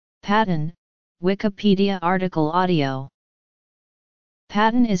Patton, Wikipedia article audio.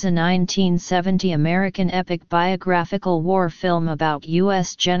 Patton is a 1970 American epic biographical war film about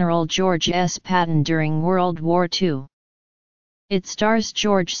U.S. General George S. Patton during World War II. It stars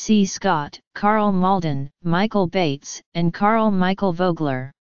George C. Scott, Carl Malden, Michael Bates, and Carl Michael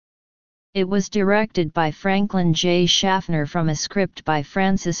Vogler. It was directed by Franklin J. Schaffner from a script by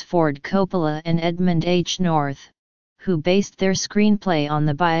Francis Ford Coppola and Edmund H. North, who based their screenplay on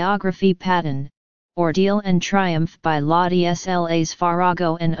the biography Patton, Ordeal and Triumph by Lottie S. L.A.'s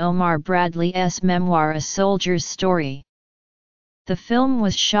Farago and Omar Bradley's memoir A Soldier's Story. The film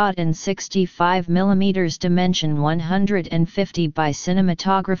was shot in 65mm dimension 150 by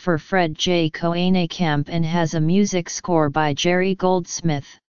cinematographer Fred J. Koenekamp and has a music score by Jerry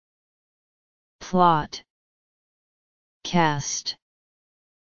Goldsmith. Plot, Cast,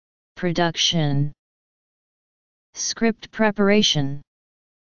 Production, Script preparation,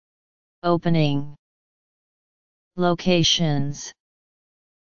 Opening, Locations,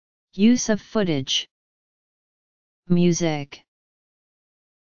 Use of footage, Music.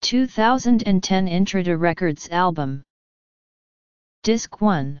 2010 Intrada Records album. Disc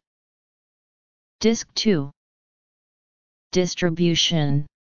 1, Disc 2, Distribution.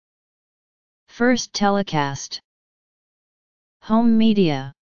 First telecast. Home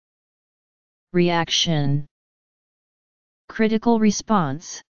media. Reaction. Critical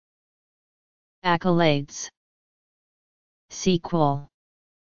response. Accolades. Sequel.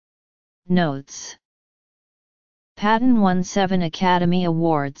 Notes. Patton won 7 Academy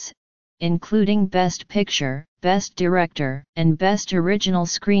Awards, including Best Picture, Best Director, and Best Original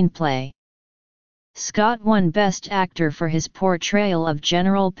Screenplay. Scott won Best Actor for his portrayal of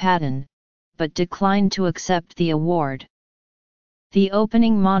General Patton, but declined to accept the award. The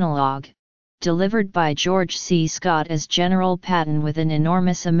opening monologue, delivered by George C. Scott as General Patton with an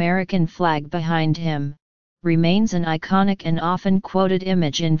enormous American flag behind him, remains an iconic and often quoted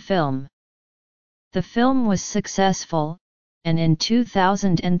image in film. The film was successful, and in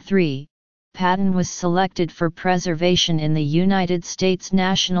 2003, Patton was selected for preservation in the United States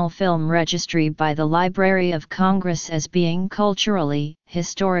National Film Registry by the Library of Congress as being culturally,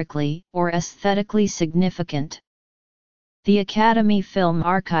 historically, or aesthetically significant. The Academy Film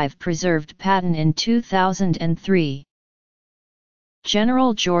Archive preserved Patton in 2003.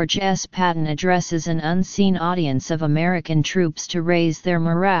 General George S. Patton addresses an unseen audience of American troops to raise their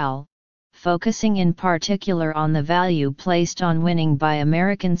morale, focusing in particular on the value placed on winning by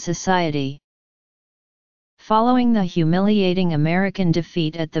American society. Following the humiliating American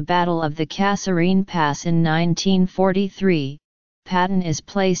defeat at the Battle of the Kasserine Pass in 1943, Patton is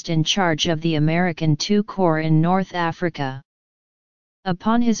placed in charge of the American II Corps in North Africa.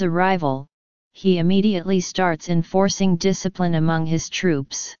 Upon his arrival, he immediately starts enforcing discipline among his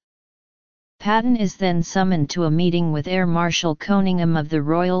troops. Patton is then summoned to a meeting with Air Marshal Conyngham of the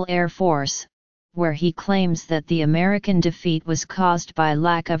Royal Air Force, where he claims that the American defeat was caused by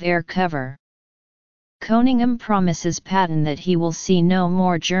lack of air cover. Conyngham promises Patton that he will see no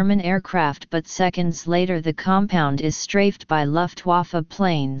more German aircraft, but seconds later the compound is strafed by Luftwaffe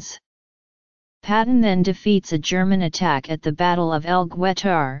planes. Patton then defeats a German attack at the Battle of El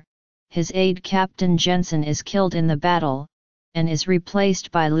Guetar. His aide Captain Jensen is killed in the battle, and is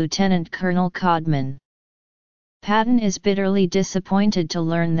replaced by Lieutenant Colonel Codman. Patton is bitterly disappointed to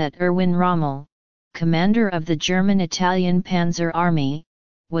learn that Erwin Rommel, commander of the German-Italian Panzer Army,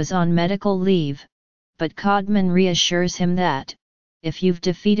 was on medical leave, but Codman reassures him that, if you've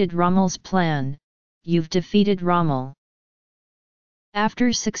defeated Rommel's plan, you've defeated Rommel.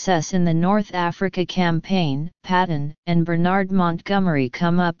 After success in the North Africa campaign, Patton and Bernard Montgomery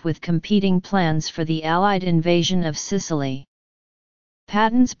come up with competing plans for the Allied invasion of Sicily.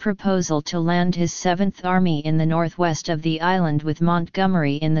 Patton's proposal to land his 7th Army in the northwest of the island with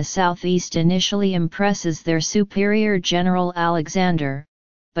Montgomery in the southeast initially impresses their superior General Alexander,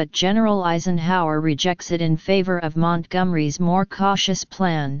 but General Eisenhower rejects it in favor of Montgomery's more cautious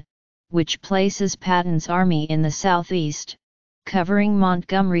plan, which places Patton's army in the southeast, covering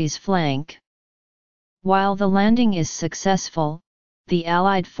Montgomery's flank. While the landing is successful, the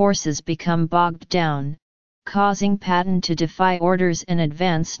Allied forces become bogged down, causing Patton to defy orders and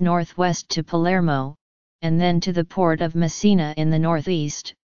advance northwest to Palermo, and then to the port of Messina in the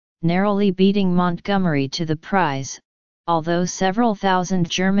northeast, narrowly beating Montgomery to the prize, although several thousand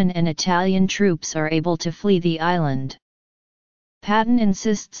German and Italian troops are able to flee the island. Patton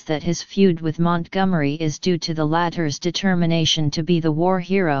insists that his feud with Montgomery is due to the latter's determination to be the war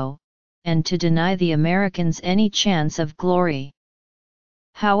hero, and to deny the Americans any chance of glory.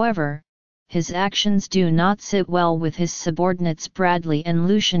 However, his actions do not sit well with his subordinates Bradley and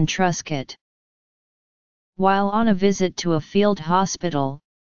Lucian Truscott. While on a visit to a field hospital,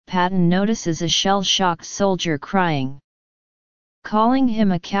 Patton notices a shell-shocked soldier crying. Calling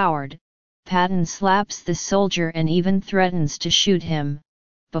him a coward, Patton slaps the soldier and even threatens to shoot him,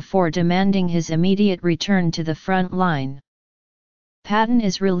 before demanding his immediate return to the front line. Patton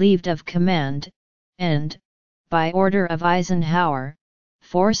is relieved of command, and, by order of Eisenhower,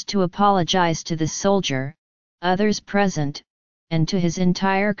 forced to apologize to the soldier, others present, and to his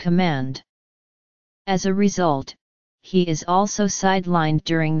entire command. As a result, he is also sidelined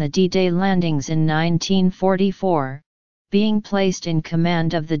during the D-Day landings in 1944, being placed in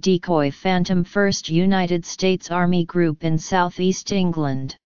command of the decoy Phantom 1st United States Army Group in southeast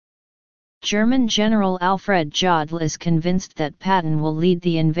England. German General Alfred Jodl is convinced that Patton will lead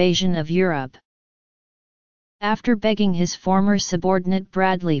the invasion of Europe. After begging his former subordinate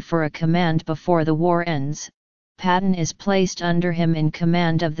Bradley for a command before the war ends, Patton is placed under him in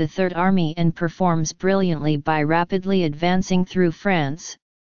command of the Third Army and performs brilliantly by rapidly advancing through France,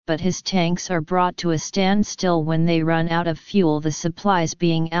 but his tanks are brought to a standstill when they run out of fuel, the supplies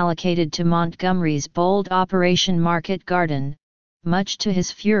being allocated to Montgomery's bold Operation Market Garden, much to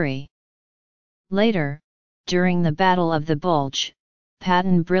his fury. Later, during the Battle of the Bulge,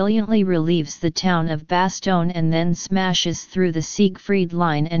 Patton brilliantly relieves the town of Bastogne and then smashes through the Siegfried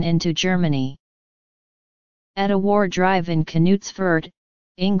Line and into Germany. At a war drive in Knutsford,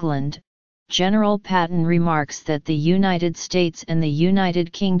 England, General Patton remarks that the United States and the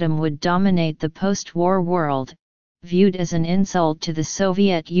United Kingdom would dominate the post-war world, viewed as an insult to the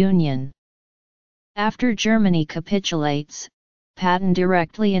Soviet Union. After Germany capitulates, Patton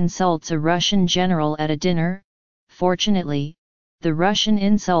directly insults a Russian general at a dinner. Fortunately, the Russian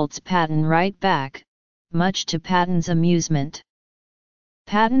insults Patton right back, much to Patton's amusement.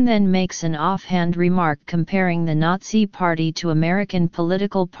 Patton then makes an offhand remark comparing the Nazi Party to American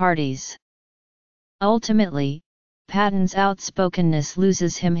political parties. Ultimately, Patton's outspokenness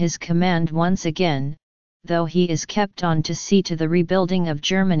loses him his command once again, though he is kept on to see to the rebuilding of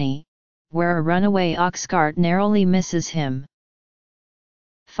Germany, where a runaway oxcart narrowly misses him.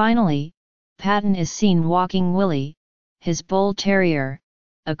 Finally, Patton is seen walking Willie, his bull terrier,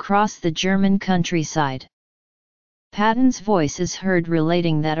 across the German countryside. Patton's voice is heard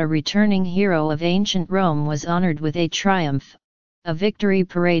relating that a returning hero of ancient Rome was honored with a triumph, a victory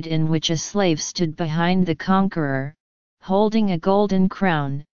parade in which a slave stood behind the conqueror, holding a golden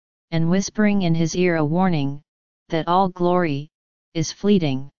crown, and whispering in his ear a warning, that all glory is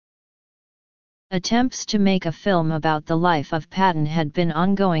fleeting. Attempts to make a film about the life of Patton had been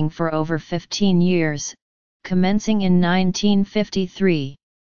ongoing for over 15 years, commencing in 1953.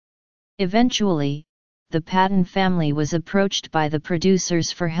 Eventually, the Patton family was approached by the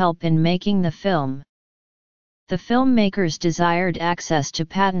producers for help in making the film. The filmmakers desired access to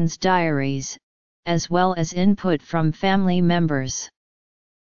Patton's diaries, as well as input from family members.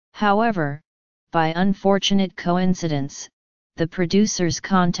 However, by unfortunate coincidence, the producers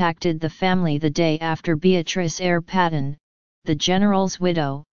contacted the family the day after Beatrice Eyre Patton, the general's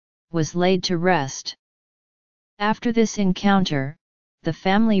widow, was laid to rest. After this encounter, the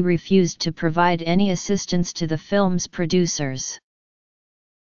family refused to provide any assistance to the film's producers.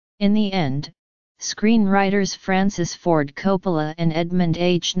 In the end, screenwriters Francis Ford Coppola and Edmund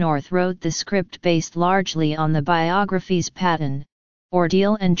H. North wrote the script based largely on the biographies Patton,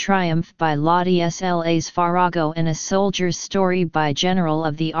 Ordeal and Triumph by Lottie Sla's Farrago and A Soldier's Story by General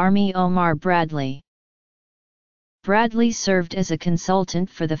of the Army Omar Bradley. Bradley served as a consultant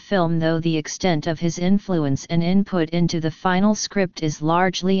for the film, though the extent of his influence and input into the final script is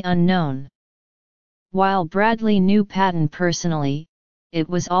largely unknown. While Bradley knew Patton personally, it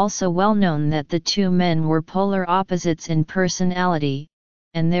was also well known that the two men were polar opposites in personality,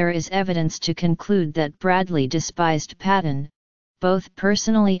 and there is evidence to conclude that Bradley despised Patton, both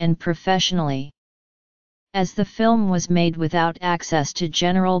personally and professionally. As the film was made without access to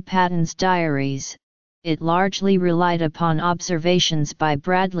General Patton's diaries, it largely relied upon observations by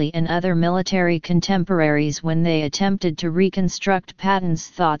Bradley and other military contemporaries when they attempted to reconstruct Patton's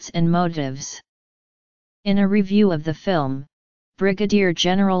thoughts and motives. In a review of the film, Brigadier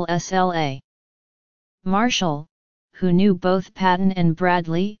General S.L.A. Marshall, who knew both Patton and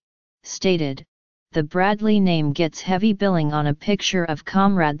Bradley, stated, "The Bradley name gets heavy billing on a picture of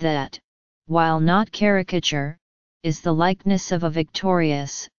comrade that, while not caricature, is the likeness of a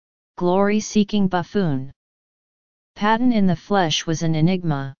victorious, glory-seeking buffoon. Patton in the flesh was an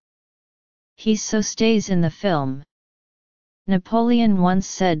enigma. He so stays in the film." Napoleon once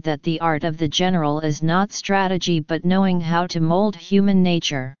said that the art of the general is not strategy but knowing how to mold human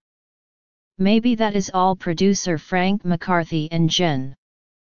nature. Maybe that is all producer Frank McCarthy and Jen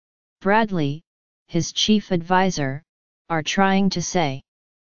Bradley, his chief advisor, are trying to say.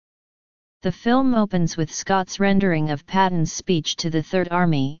 The film opens with Scott's rendering of Patton's speech to the Third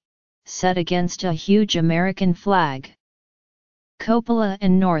Army, set against a huge American flag. Coppola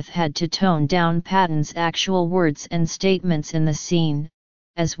and North had to tone down Patton's actual words and statements in the scene,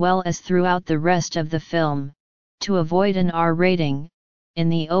 as well as throughout the rest of the film, to avoid an R rating. In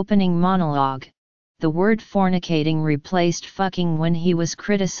the opening monologue, the word fornicating replaced fucking when he was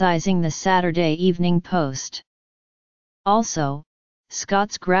criticizing the Saturday Evening Post. Also,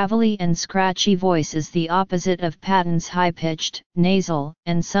 Scott's gravelly and scratchy voice is the opposite of Patton's high-pitched, nasal,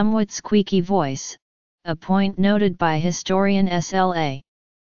 and somewhat squeaky voice, a point noted by historian S.L.A.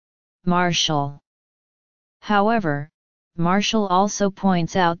 Marshall. However, Marshall also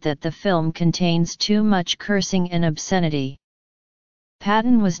points out that the film contains too much cursing and obscenity.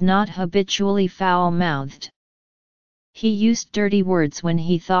 Patton was not habitually foul-mouthed. He used dirty words when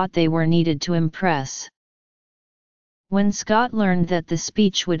he thought they were needed to impress. When Scott learned that the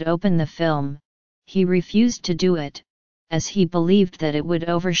speech would open the film, he refused to do it, as he believed that it would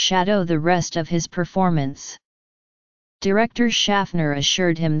overshadow the rest of his performance. Director Schaffner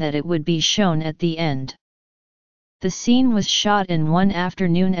assured him that it would be shown at the end. The scene was shot in one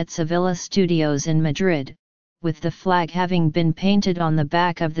afternoon at Sevilla Studios in Madrid, with the flag having been painted on the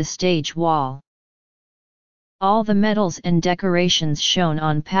back of the stage wall. All the medals and decorations shown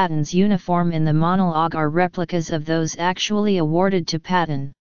on Patton's uniform in the monologue are replicas of those actually awarded to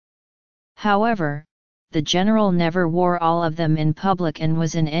Patton. However, the general never wore all of them in public and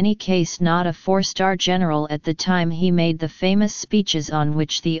was in any case not a four-star general at the time he made the famous speeches on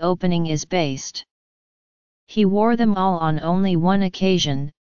which the opening is based. He wore them all on only one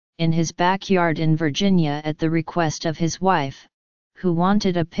occasion, in his backyard in Virginia at the request of his wife, who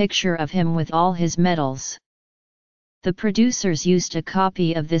wanted a picture of him with all his medals. The producers used a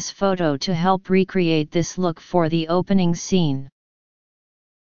copy of this photo to help recreate this look for the opening scene.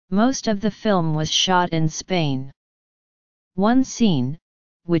 Most of the film was shot in Spain. One scene,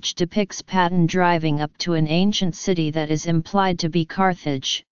 which depicts Patton driving up to an ancient city that is implied to be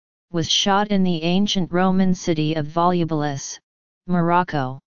Carthage, was shot in the ancient Roman city of Volubilis,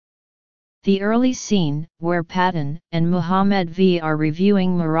 Morocco. The early scene, where Patton and Muhammad V are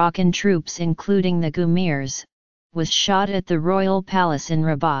reviewing Moroccan troops including the Gumirs, was shot at the Royal Palace in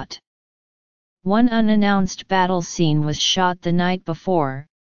Rabat. One unannounced battle scene was shot the night before,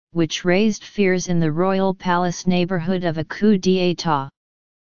 which raised fears in the Royal Palace neighborhood of a coup d'état.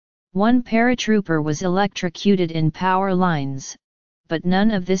 One paratrooper was electrocuted in power lines, but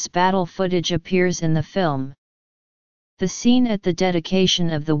none of this battle footage appears in the film. The scene at the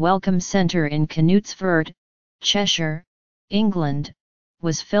dedication of the Welcome Centre in Knutsford, Cheshire, England,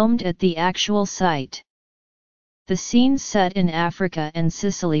 was filmed at the actual site. The scenes set in Africa and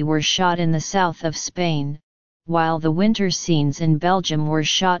Sicily were shot in the south of Spain, while the winter scenes in Belgium were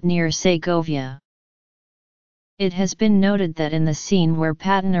shot near Segovia. It has been noted that in the scene where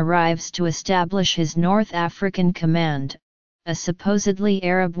Patton arrives to establish his North African command, a supposedly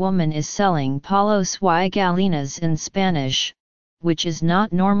Arab woman is selling palos y galinas in Spanish, which is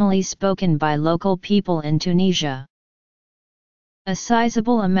not normally spoken by local people in Tunisia. A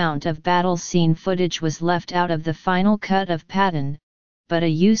sizable amount of battle scene footage was left out of the final cut of Patton, but a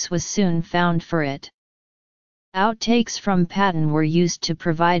use was soon found for it. Outtakes from Patton were used to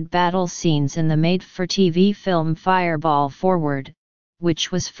provide battle scenes in the made-for-TV film Fireball Forward,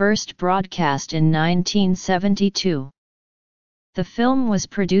 which was first broadcast in 1972. The film was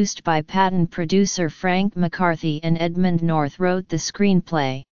produced by Patton producer Frank McCarthy and Edmund North wrote the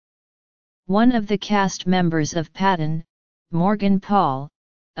screenplay. One of the cast members of Patton, Morgan Paul,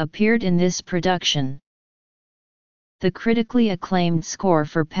 appeared in this production. The critically acclaimed score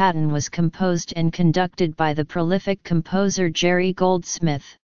for Patton was composed and conducted by the prolific composer Jerry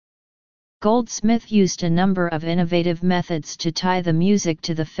Goldsmith. Goldsmith used a number of innovative methods to tie the music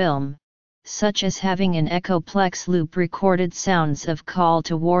to the film, such as having an echoplex loop recorded sounds of call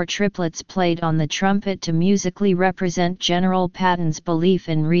to war triplets played on the trumpet to musically represent General Patton's belief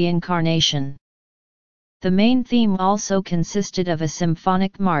in reincarnation. The main theme also consisted of a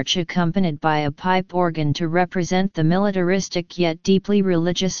symphonic march accompanied by a pipe organ to represent the militaristic yet deeply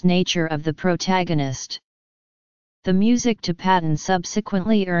religious nature of the protagonist. The music to Patton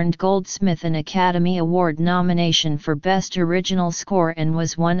subsequently earned Goldsmith an Academy Award nomination for Best Original Score and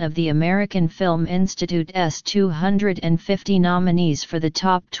was one of the American Film Institute's 250 nominees for the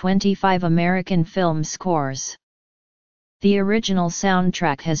top 25 American film scores. The original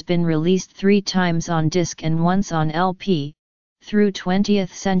soundtrack has been released 3 times on disc and once on LP, through 20th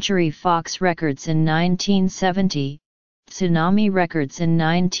Century Fox Records in 1970, Tsunami Records in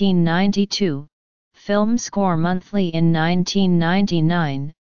 1992, Film Score Monthly in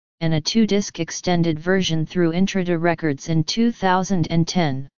 1999, and a 2-disc extended version through Intrada Records in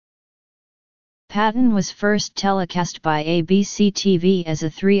 2010. Patton was first telecast by ABC TV as a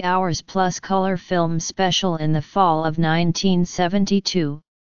 3 hours plus color film special in the fall of 1972,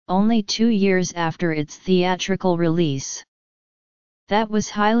 only 2 years after its theatrical release. That was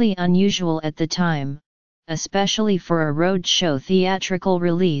highly unusual at the time, especially for a roadshow theatrical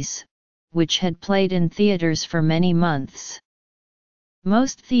release, which had played in theaters for many months.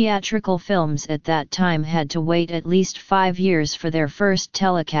 Most theatrical films at that time had to wait at least 5 years for their first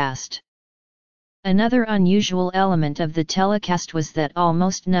telecast. Another unusual element of the telecast was that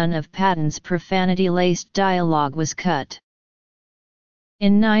almost none of Patton's profanity-laced dialogue was cut.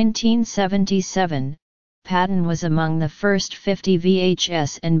 In 1977, Patton was among the first 50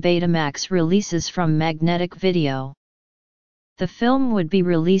 VHS and Betamax releases from Magnetic Video. The film would be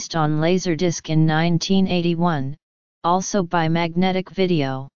released on Laserdisc in 1981, also by Magnetic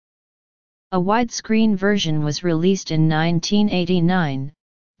Video. A widescreen version was released in 1989,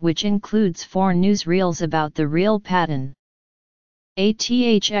 which includes 4 newsreels about the real Patton. A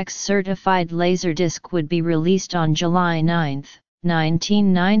THX certified Laserdisc would be released on July 9,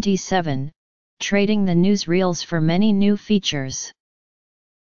 1997, trading the newsreels for many new features.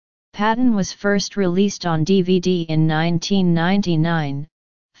 Patton was first released on DVD in 1999,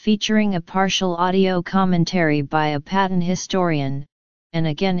 featuring a partial audio commentary by a Patton historian, and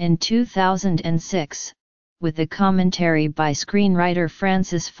again in 2006, with a commentary by screenwriter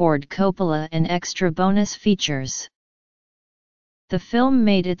Francis Ford Coppola and extra bonus features. The film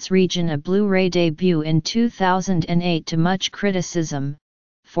made its region a Blu-ray debut in 2008 to much criticism,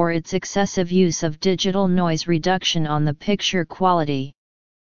 for its excessive use of digital noise reduction on the picture quality.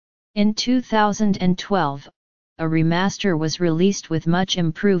 In 2012, a remaster was released with much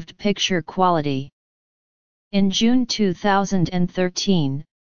improved picture quality. In June 2013,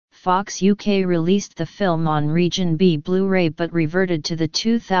 Fox UK released the film on Region B Blu-ray but reverted to the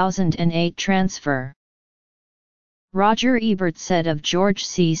 2008 transfer. Roger Ebert said of George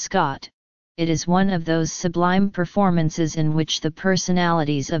C. Scott, "It is one of those sublime performances in which the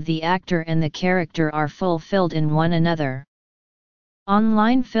personalities of the actor and the character are fulfilled in one another."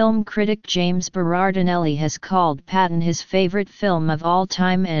 Online film critic James Berardinelli has called Patton his favorite film of all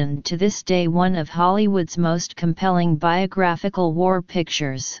time and to this day one of Hollywood's most compelling biographical war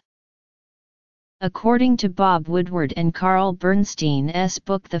pictures. According to Bob Woodward and Carl Bernstein's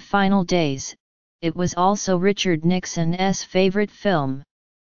book The Final Days, it was also Richard Nixon's favorite film.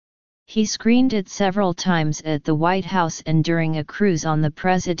 He screened it several times at the White House and during a cruise on the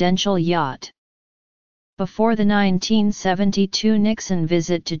presidential yacht. Before the 1972 Nixon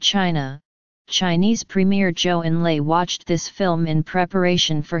visit to China, Chinese Premier Zhou Enlai watched this film in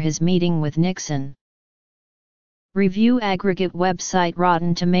preparation for his meeting with Nixon. Review aggregate website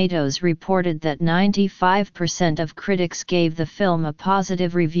Rotten Tomatoes reported that 95% of critics gave the film a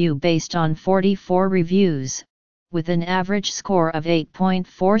positive review based on 44 reviews, with an average score of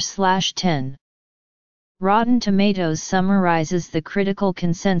 8.4/10. Rotten Tomatoes summarizes the critical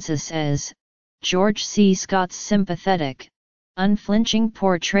consensus as, George C. Scott's sympathetic, unflinching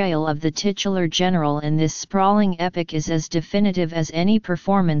portrayal of the titular general in this sprawling epic is as definitive as any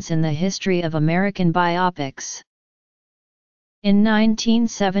performance in the history of American biopics. In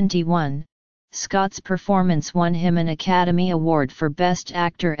 1971, Scott's performance won him an Academy Award for Best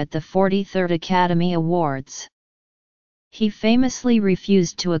Actor at the 43rd Academy Awards. He famously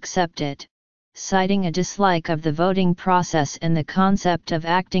refused to accept it, citing a dislike of the voting process and the concept of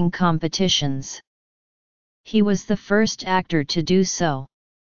acting competitions. He was the first actor to do so.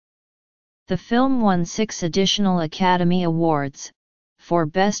 The film won 6 additional Academy Awards, for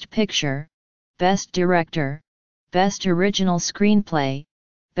Best Picture, Best Director, Best Original Screenplay,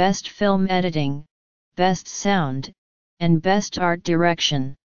 Best Film Editing, Best Sound, and Best Art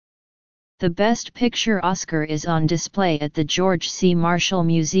Direction. The Best Picture Oscar is on display at the George C. Marshall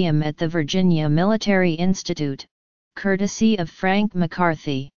Museum at the Virginia Military Institute, courtesy of Frank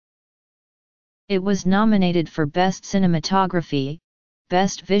McCarthy. It was nominated for Best Cinematography,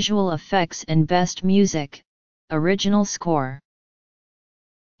 Best Visual Effects and Best Music, Original Score.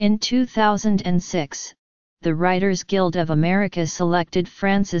 In 2006, the Writers Guild of America selected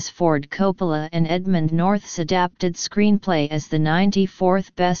Francis Ford Coppola and Edmund North's adapted screenplay as the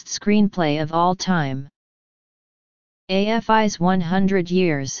 94th best screenplay of all time. AFI's 100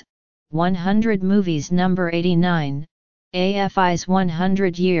 Years, 100 Movies number 89, AFI's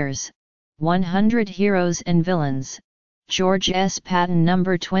 100 Years, 100 Heroes and Villains, George S. Patton No.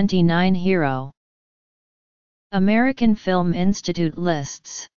 29 Hero. American Film Institute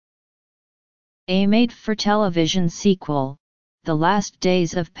lists. A made-for-television sequel, The Last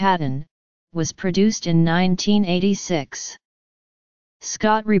Days of Patton, was produced in 1986.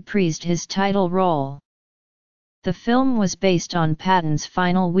 Scott reprised his title role. The film was based on Patton's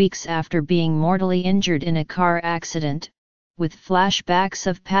final weeks after being mortally injured in a car accident, with flashbacks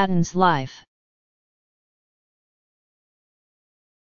of Patton's life.